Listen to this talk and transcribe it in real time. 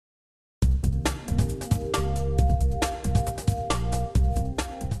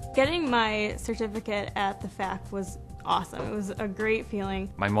Getting my certificate at the FAC was awesome. It was a great feeling.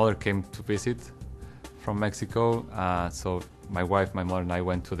 My mother came to visit from Mexico, so my wife, my mother, and I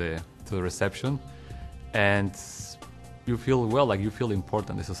went to the reception, and you feel you feel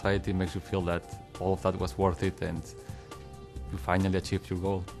important. The society makes you feel that all of that was worth it, and you finally achieved your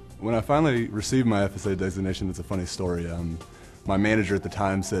goal. When I finally received my FSA designation, it's a funny story. My manager at the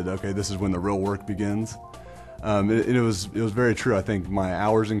time said, "Okay, this is when the real work begins." It was very true. I think my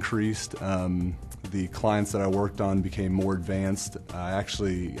hours increased. The clients that I worked on became more advanced. I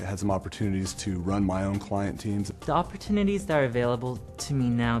actually had some opportunities to run my own client teams. The opportunities that are available to me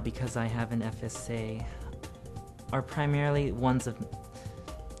now because I have an FSA are primarily ones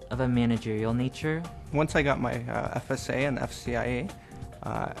of a managerial nature. Once I got my FSA and FCIA,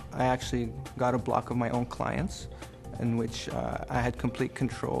 I actually got a block of my own clients in which I had complete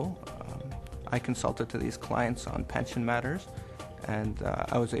control. I consulted to these clients on pension matters, and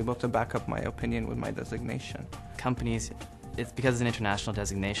I was able to back up my opinion with my designation. Companies, it's because it's an international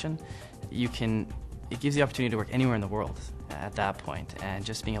designation, it gives you the opportunity to work anywhere in the world at that point, and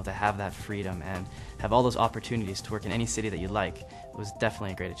just being able to have that freedom and have all those opportunities to work in any city that you like was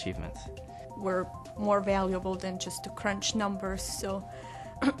definitely a great achievement. We're more valuable than just to crunch numbers, so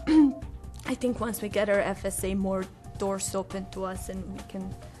I think once we get our FSA, more doors open to us, and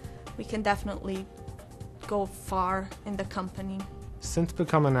we can definitely go far in the company. Since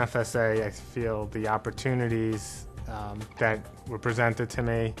becoming an FSA, I feel the opportunities that were presented to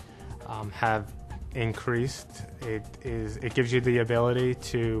me have increased. It gives you the ability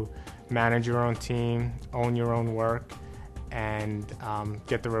to manage your own team, own your own work, and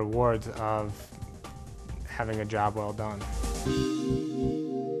get the rewards of having a job well done.